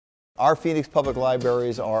Our Phoenix Public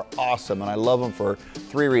Libraries are awesome, and I love them for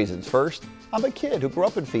 3 reasons. First, I'm a kid who grew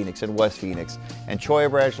up in Phoenix and West Phoenix, and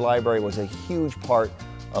Cholla Library was a huge part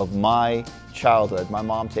of my childhood. My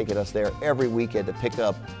mom taking us there every weekend to pick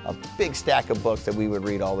up a big stack of books that we would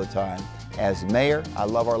read all the time. As mayor, I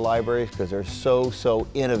love our libraries because they're so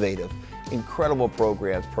innovative. Incredible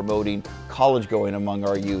programs promoting college going among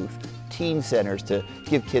our youth, teen centers to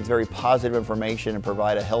give kids very positive information and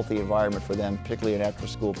provide a healthy environment for them, particularly in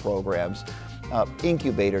after-school programs.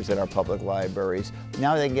 Incubators in our public libraries.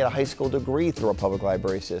 Now they can get a high school degree through our public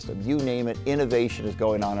library system. You name it, innovation is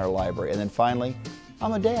going on in our library. And then finally,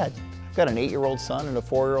 I'm a dad. I've got an 8-year-old son and a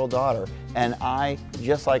 4-year-old daughter. And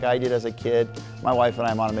just like I did as a kid, my wife and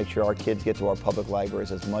I want to make sure our kids get to our public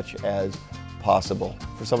libraries as much as possible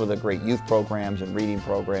for some of the great youth programs and reading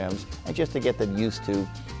programs, and just to get them used to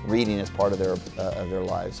reading as part of their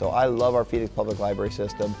lives. So I love our Phoenix Public Library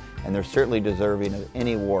system, and they're certainly deserving of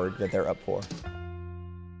any award that they're up for.